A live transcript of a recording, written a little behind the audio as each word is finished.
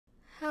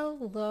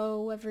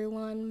Hello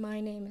everyone,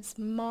 my name is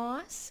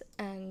Moss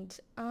and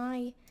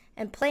I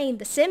am playing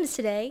The Sims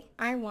today.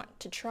 I want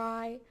to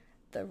try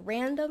the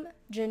Random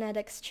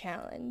Genetics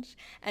Challenge,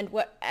 and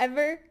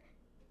whatever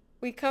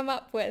we come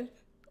up with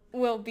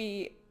will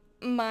be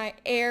my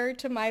heir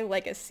to my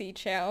legacy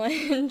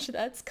challenge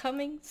that's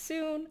coming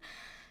soon.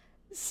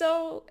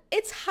 So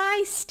it's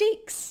high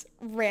stakes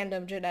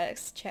Random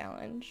Genetics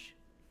Challenge.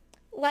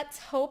 Let's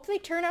hope they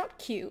turn out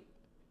cute.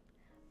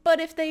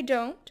 But if they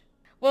don't,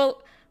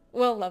 well,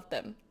 we'll love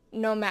them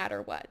no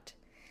matter what.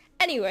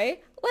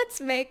 Anyway,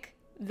 let's make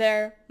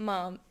their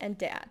mom and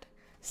dad.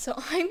 So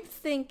I'm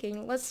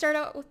thinking, let's start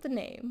out with the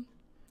name.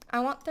 I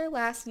want their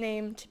last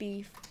name to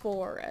be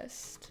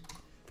Forrest,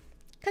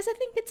 because I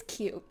think it's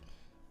cute.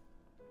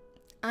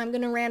 I'm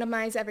going to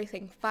randomize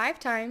everything 5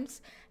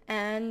 times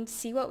and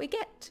see what we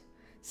get.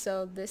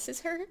 So this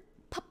is her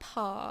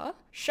papa,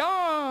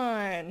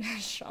 Sean.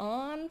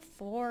 Sean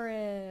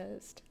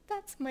Forrest.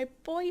 That's my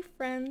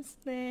boyfriend's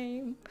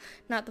name.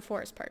 Not the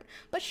Forrest part,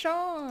 but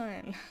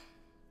Sean.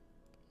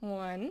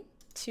 1,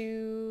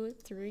 2,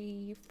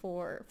 3,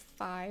 4,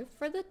 5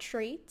 for the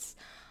traits.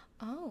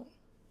 Oh,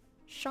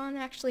 Sean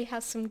actually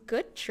has some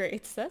good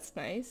traits. That's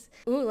nice.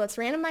 Ooh, let's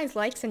randomize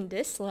likes and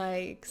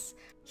dislikes.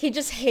 He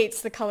just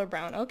hates the color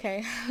brown.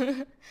 Okay.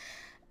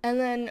 And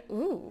then,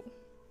 ooh.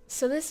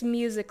 So this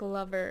music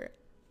lover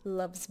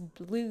loves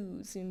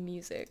blues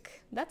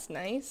music. That's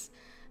nice.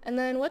 And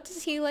then what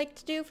does he like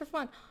to do for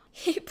fun?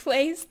 He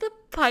plays the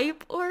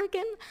pipe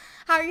organ?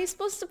 How are you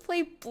supposed to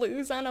play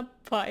blues on a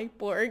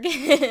pipe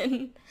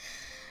organ?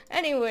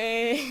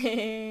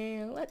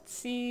 Anyway, let's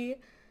see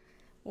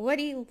what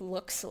he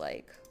looks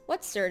like.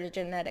 What sort of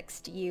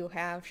genetics do you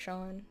have,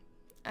 Sean?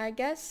 I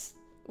guess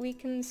we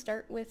can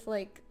start with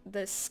like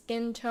the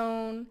skin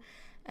tone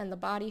and the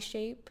body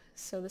shape.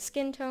 So the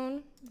skin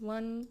tone,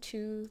 1,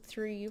 2,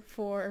 3,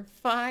 4,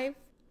 5.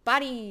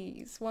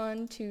 Bodies,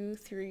 1, 2,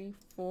 3,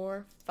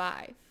 4,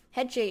 5.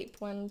 Head shape,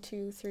 1,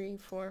 2, 3,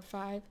 4,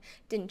 5.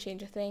 Didn't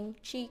change a thing.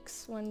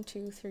 Cheeks, 1,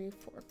 2, 3,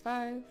 4,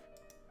 5.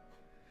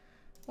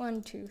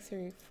 1, 2,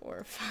 3,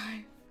 4,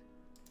 5.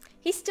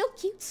 He's still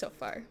cute so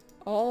far.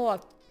 Oh,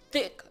 a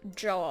thick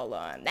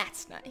jawline.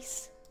 That's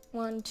nice.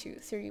 1, 2,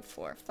 3,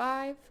 4,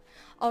 5.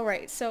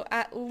 Alright, so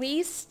at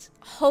least,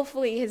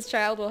 hopefully his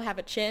child will have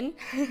a chin.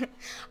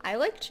 I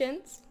like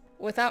chins.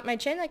 Without my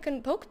chin, I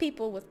couldn't poke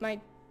people with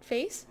my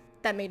face.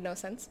 That made no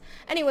sense.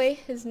 Anyway,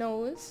 his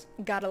nose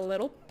got a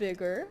little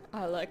bigger.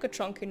 I like a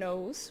chunky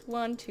nose.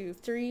 1, 2,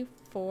 3,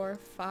 4,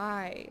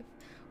 5.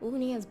 Ooh,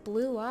 and he has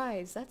blue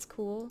eyes. That's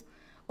cool.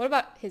 What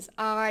about his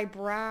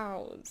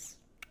eyebrows?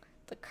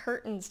 The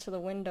curtains to the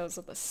windows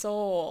of the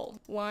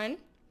soul. 1,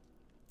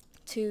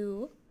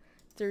 2,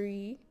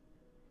 3,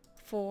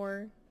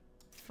 4,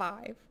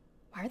 5.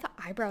 Why are the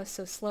eyebrows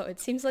so slow?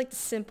 It seems like the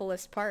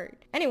simplest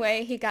part.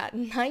 Anyway, he got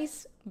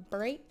nice,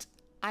 bright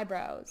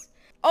eyebrows.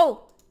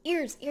 Oh,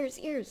 ears, ears,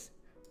 ears.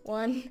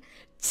 1,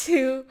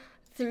 2,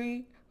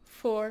 3,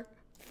 4,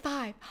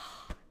 5.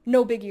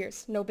 No big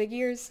ears, no big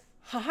ears.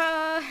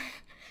 Haha,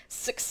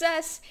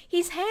 success.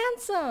 He's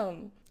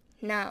handsome.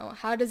 Now,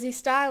 how does he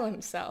style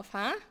himself,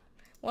 huh?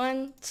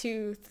 1,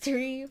 2,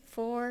 3,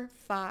 4,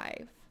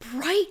 5.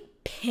 Bright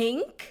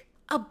pink?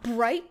 A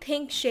bright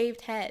pink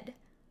shaved head.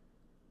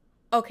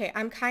 Okay,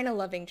 I'm kind of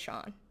loving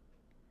Sean.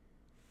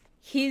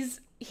 He's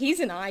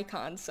an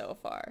icon so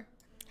far.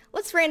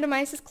 Let's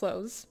randomize his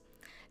clothes,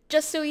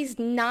 just so he's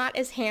not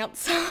as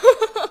handsome.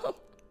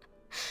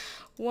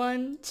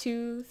 1,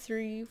 2,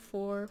 3,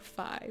 4,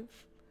 5.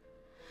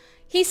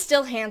 He's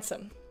still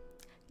handsome.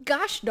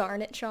 Gosh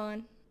darn it,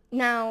 Sean.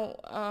 Now,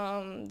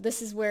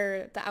 this is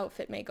where the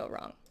outfit may go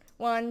wrong.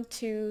 1,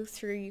 2,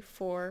 3,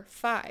 4,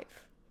 5.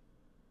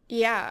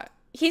 Yeah.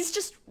 He's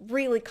just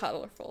really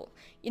colorful.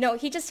 You know,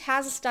 he just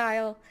has a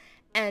style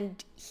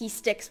and he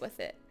sticks with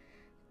it.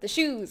 The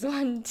shoes,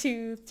 1,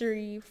 2,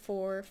 3,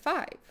 4,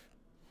 5.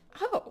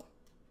 Oh.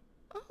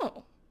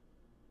 Oh.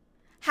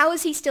 How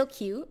is he still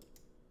cute?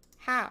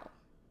 How?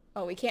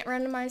 Oh, we can't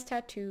randomize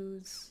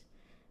tattoos.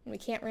 And we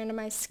can't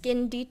randomize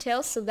skin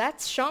details, so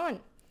that's Sean.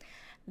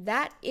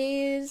 That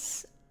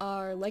is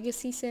our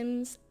Legacy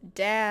Sims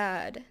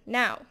dad.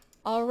 Now,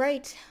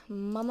 alright,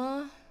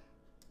 Mama.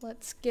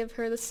 Let's give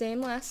her the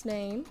same last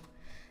name.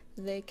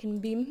 They can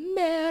be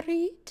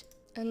married.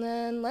 And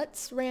then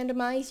let's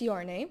randomize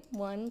your name.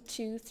 1,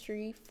 2,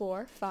 3,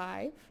 4,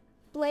 5.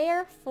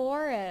 Blair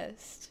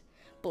Forrest.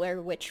 Blair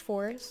Witch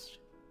Forrest.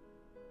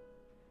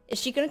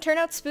 Is she gonna turn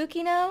out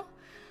spooky now?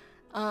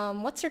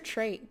 What's her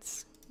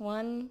traits?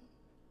 1,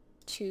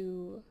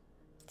 2,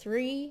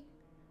 3,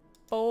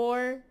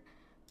 4,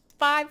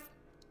 5.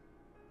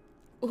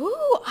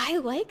 Ooh, I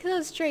like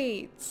those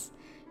traits.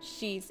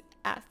 She's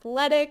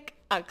athletic,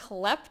 a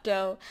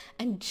klepto,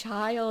 and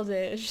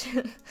childish.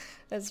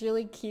 That's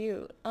really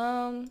cute.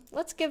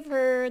 Let's give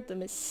her the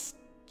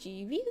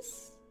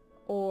mischievous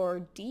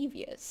or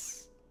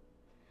devious.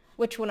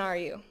 Which one are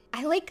you?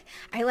 I like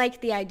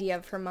the idea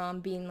of her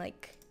mom being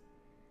like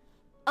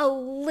a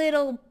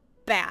little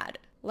bad.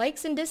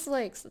 Likes and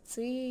dislikes. Let's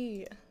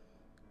see.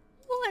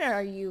 What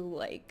are you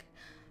like?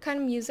 kind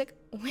of music?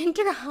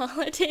 Winter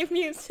holiday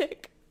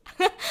music.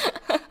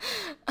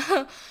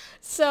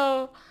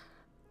 So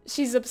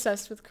she's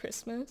obsessed with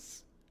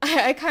Christmas.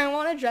 I kind of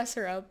want to dress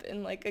her up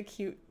in like a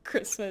cute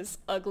Christmas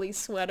ugly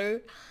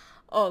sweater.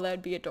 Oh,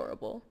 that'd be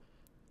adorable.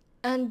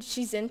 And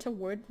she's into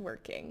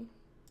woodworking.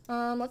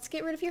 Let's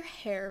get rid of your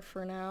hair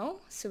for now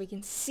so we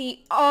can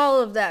see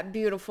all of that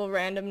beautiful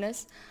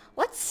randomness.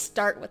 Let's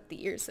start with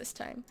the ears this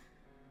time.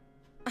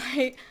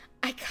 I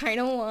kind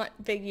of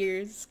want big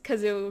ears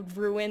because it would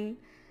ruin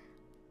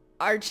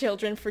our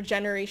children for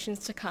generations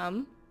to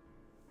come.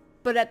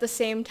 But at the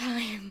same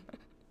time,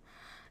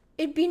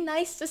 it'd be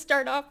nice to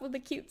start off with a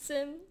cute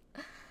sim.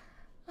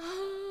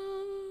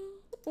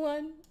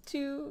 1,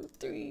 2,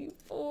 3,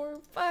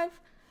 4, 5.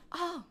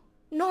 Oh,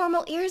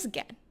 normal ears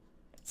again.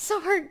 So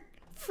we're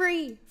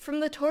free from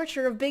the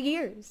torture of big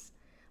ears.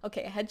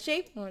 Okay, head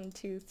shape. 1,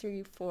 2,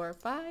 3, 4,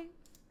 5.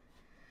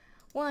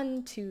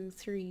 1, 2,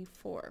 3,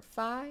 4,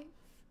 5.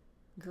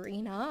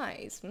 Green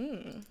eyes.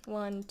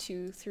 1,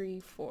 2, 3,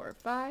 4,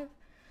 5.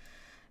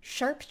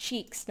 Sharp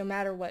cheeks, no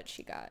matter what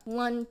she got.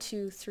 1,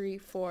 2, 3,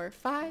 4,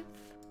 5.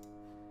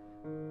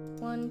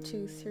 1,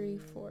 2, 3,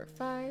 4,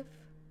 5.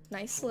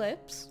 Nice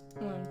lips.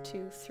 1,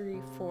 2,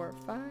 3, 4,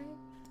 5.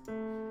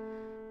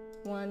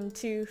 1,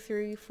 2,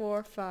 3,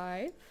 4,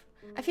 5.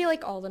 I feel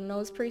like all the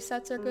nose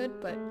presets are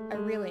good, but I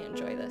really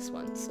enjoy this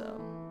one,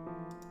 so.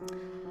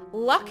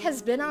 Luck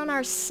has been on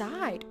our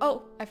side.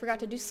 Oh, I forgot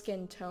to do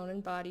skin tone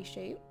and body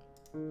shape.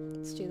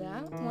 Let's do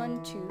that.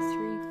 1, 2,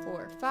 3,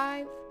 4,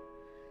 5.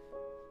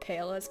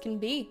 Pale as can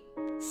be.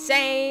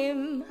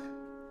 Same.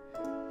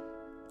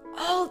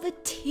 Oh, the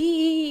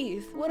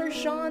teeth. What are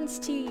Sean's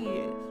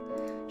teeth?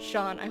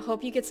 Sean, I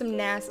hope you get some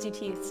nasty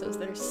teeth so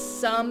there's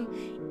some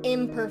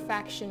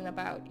imperfection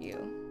about you.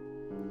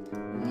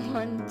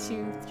 1,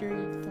 2,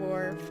 3,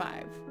 4,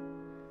 5.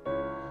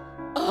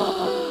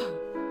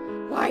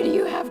 Oh, why do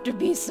you have to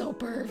be so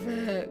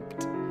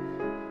perfect?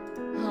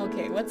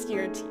 Okay, what's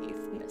your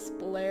teeth, Miss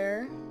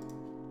Blair?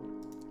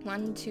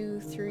 1, 2,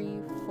 3,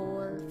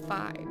 4,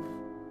 5.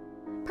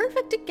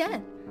 Perfect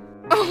again.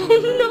 Oh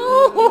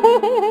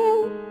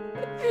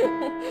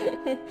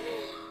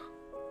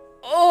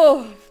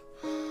no!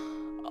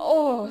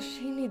 Oh,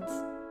 she needs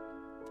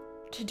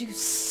to do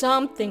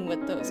something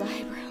with those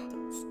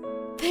eyebrows.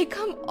 They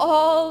come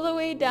all the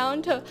way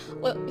down to,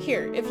 well,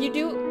 here, if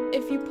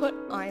you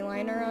put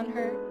eyeliner on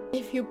her,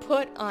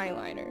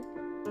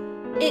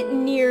 it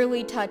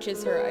nearly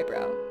touches her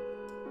eyebrow.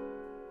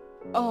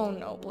 Oh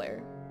no,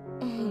 Blair.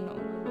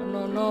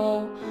 Oh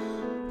no.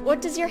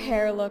 What does your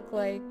hair look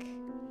like?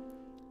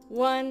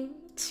 1,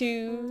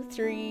 2,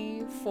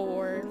 3,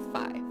 4,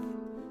 5.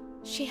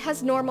 She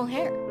has normal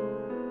hair,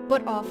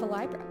 but awful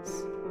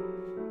eyebrows.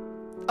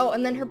 Oh,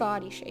 and then her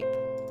body shape.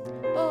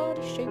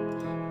 Body shape.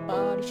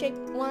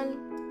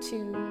 1,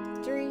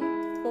 2, 3,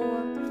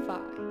 4,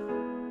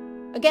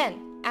 5.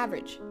 Again,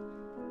 average.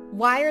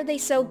 Why are they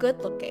so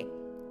good looking?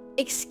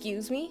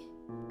 Excuse me?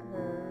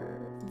 Her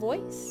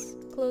voice,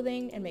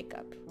 clothing, and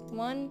makeup.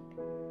 1,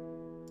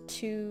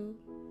 2,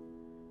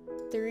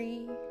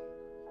 3,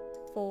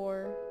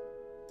 4,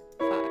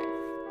 5.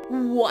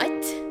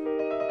 What?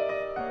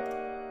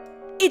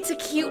 It's a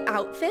cute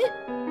outfit?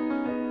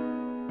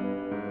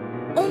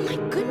 Oh my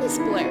goodness,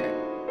 Blair.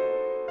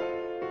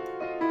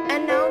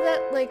 And now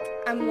that, like,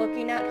 I'm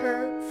looking at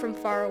her from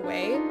far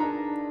away,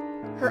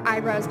 her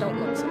eyebrows don't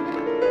look so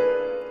bad.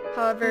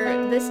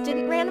 However, this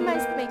didn't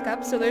randomize the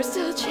makeup, so there's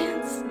still a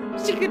chance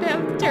she could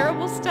have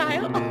terrible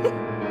style.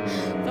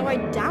 Though I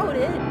doubt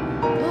it.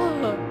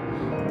 Oh.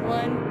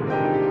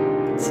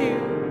 1,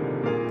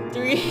 2,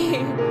 3,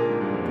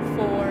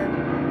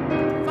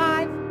 4,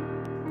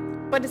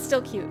 5. But it's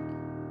still cute.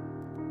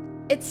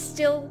 It's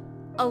still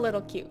a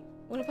little cute.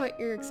 What about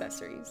your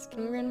accessories?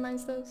 Can we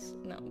randomize those?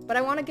 No. But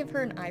I want to give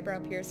her an eyebrow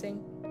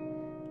piercing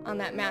on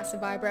that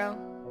massive eyebrow.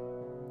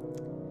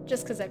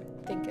 Just because I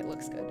think it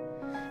looks good.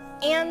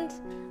 And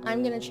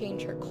I'm going to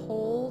change her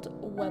cold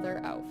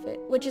weather outfit,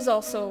 which is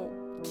also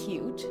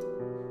cute,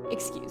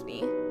 excuse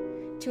me,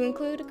 to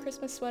include a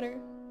Christmas sweater,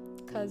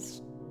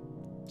 because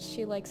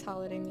she likes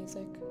holiday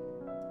music.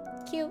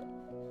 Cute.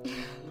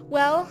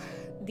 Well,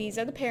 these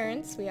are the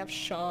parents. We have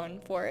Sean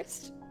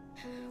Forrest,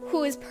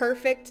 who is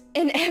perfect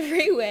in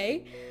every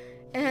way,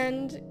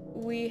 and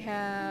we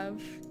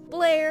have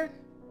Blair,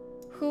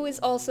 who is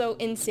also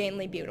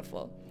insanely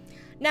beautiful.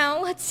 Now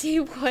let's see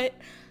what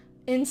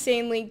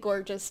insanely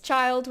gorgeous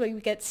child we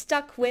get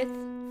stuck with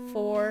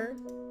for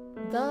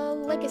the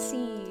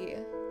legacy.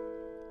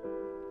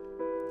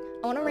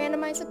 I want to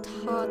randomize a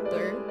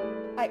toddler.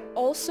 I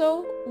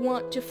also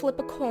want to flip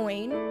a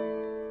coin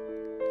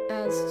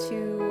as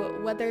to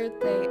whether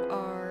they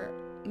are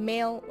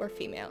male or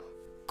female.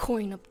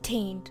 Coin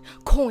obtained.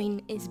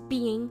 Coin is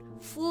being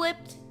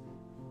flipped.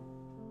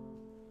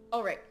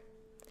 All right.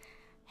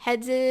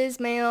 Heads is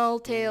male,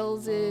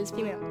 tails is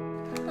female.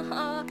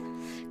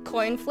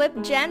 Coin flip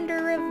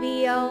gender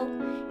reveal.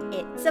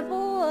 It's a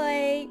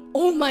boy.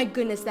 Oh my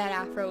goodness, that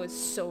afro is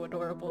so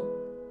adorable.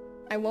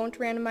 I won't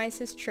randomize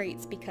his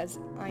traits because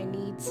I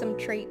need some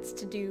traits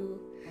to do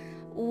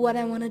what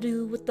I want to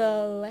do with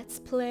the Let's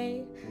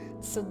Play.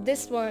 So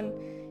this one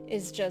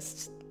is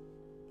just,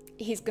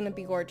 he's gonna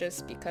be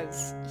gorgeous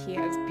because he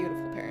has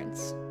beautiful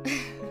parents.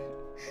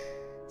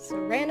 So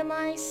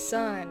randomize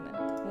sun.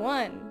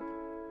 1,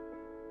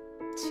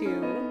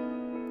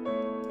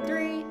 2,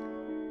 3,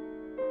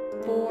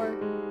 4,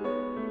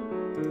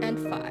 and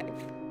 5.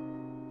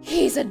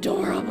 He's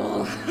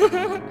adorable.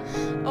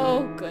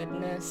 Oh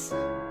goodness.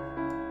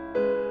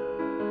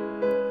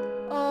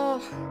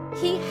 Oh,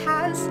 he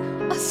has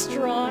a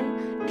strong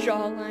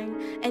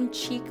jawline and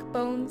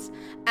cheekbones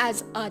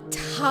as a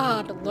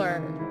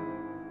toddler.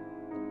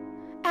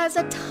 As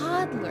a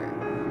toddler.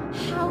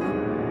 How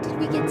did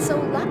we get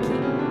so lucky?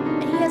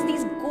 And he has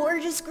these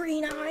gorgeous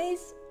green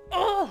eyes.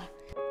 Oh!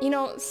 You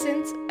know,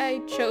 since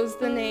I chose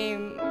the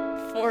name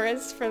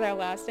Forrest for that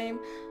last name,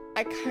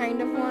 I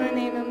kind of want to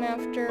name him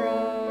after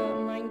a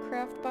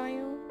Minecraft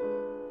biome.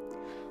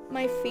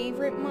 My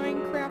favorite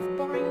Minecraft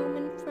biome,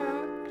 in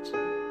fact.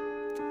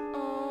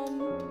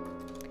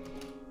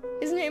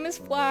 His name is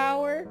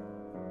Flower.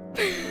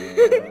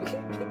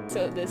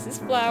 So this is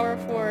Flower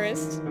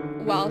Forest.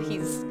 While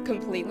he's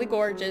completely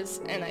gorgeous,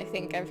 and I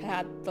think I've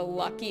had the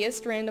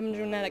luckiest random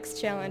genetics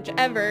challenge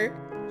ever,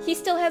 he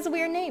still has a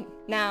weird name.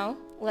 Now,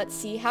 let's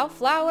see how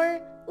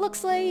Flower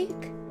looks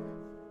like.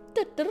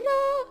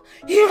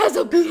 Da-da-da. He has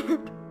a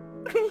beard.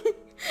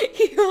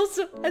 He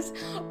also has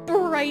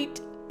bright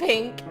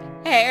pink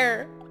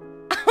hair.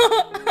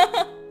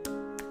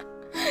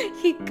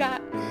 He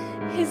got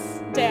his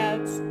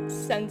dad's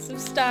sense of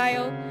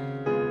style,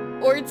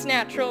 or it's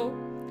natural.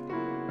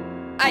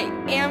 I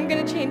am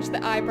gonna change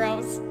the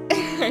eyebrows.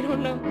 I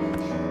don't know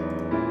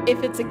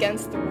if it's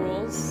against the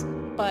rules,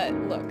 but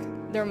look,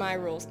 they're my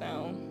rules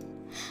now.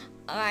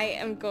 I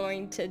am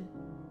going to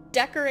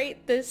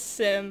decorate this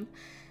sim,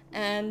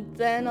 and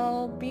then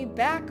I'll be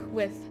back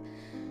with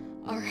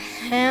our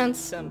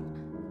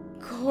handsome,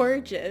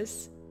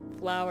 gorgeous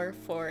Flower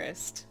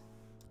Forest.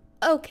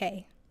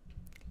 Okay,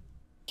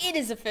 it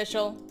is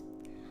official.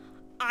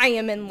 I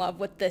am in love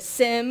with this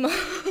sim.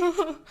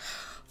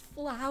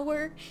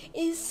 Flower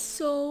is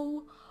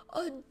so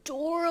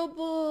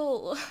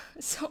adorable.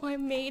 So I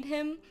made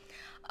him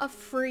a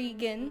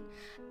freegan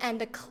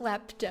and a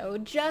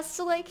klepto, just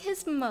like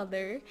his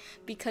mother,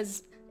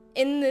 because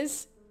in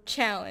this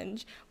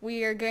challenge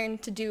we are going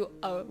to do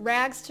a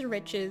rags to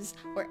riches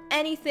where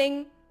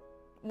anything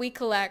we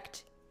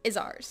collect is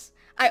ours.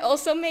 I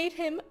also made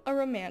him a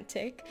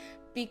romantic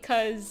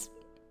because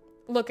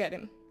look at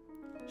him.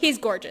 He's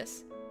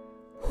gorgeous.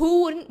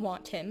 Who wouldn't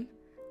want him?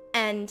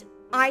 And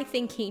I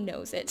think he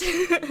knows it.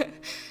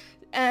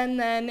 And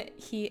then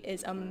he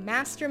is a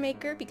master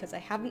maker because I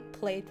haven't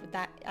played with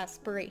that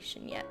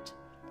aspiration yet.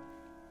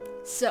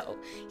 So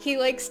he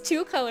likes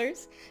 2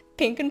 colors,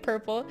 pink and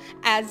purple,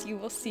 as you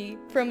will see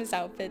from his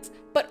outfits,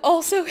 but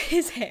also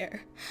his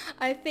hair.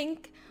 I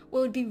think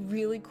what would be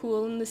really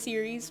cool in the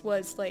series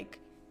was like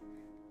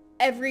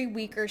every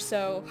week or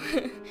so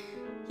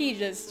he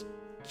just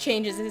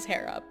changes his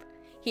hair up.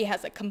 He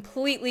has a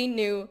completely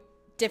new,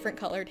 different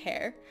colored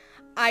hair.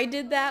 I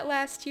did that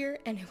last year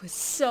and it was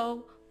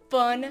so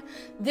fun.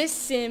 This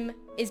sim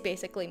is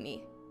basically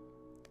me.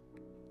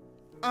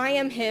 I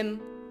am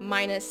him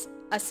minus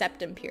a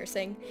septum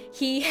piercing.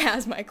 He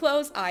has my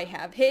clothes, I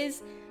have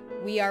his.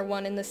 We are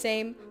one and the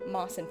same,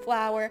 Moss and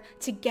Flower,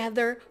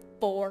 together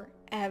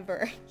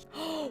forever.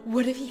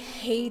 What if he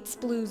hates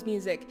blues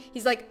music?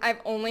 He's like,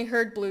 I've only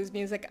heard blues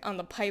music on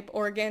the pipe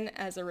organ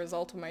as a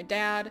result of my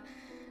dad,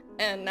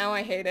 and now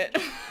I hate it.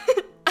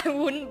 I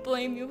wouldn't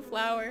blame you,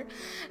 Flower.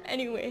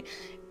 Anyway,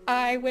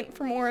 I went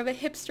for more of a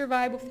hipster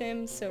vibe with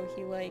him, so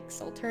he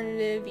likes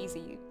alternative,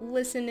 easy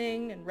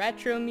listening, and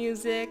retro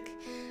music.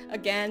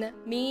 Again,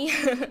 me.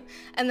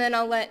 And then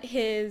I'll let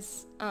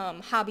his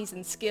hobbies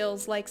and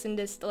skills, likes and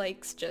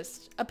dislikes,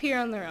 just appear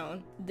on their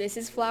own. This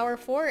is Flower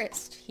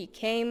Forest. He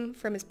came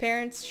from his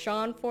parents,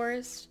 Sean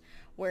Forest,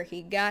 where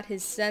he got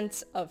his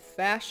sense of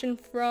fashion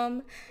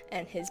from,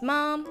 and his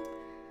mom,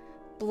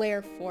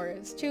 Blair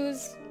Forest,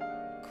 who's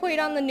quite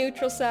on the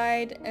neutral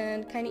side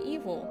and kind of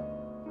evil.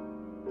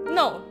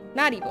 No,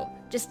 not evil,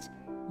 just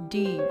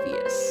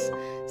devious.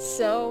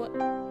 So,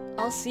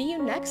 I'll see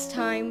you next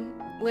time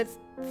with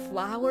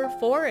Flower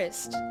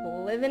Forest,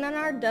 living on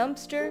our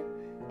dumpster,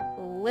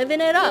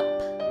 living it up.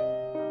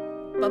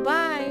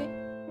 Bye-bye.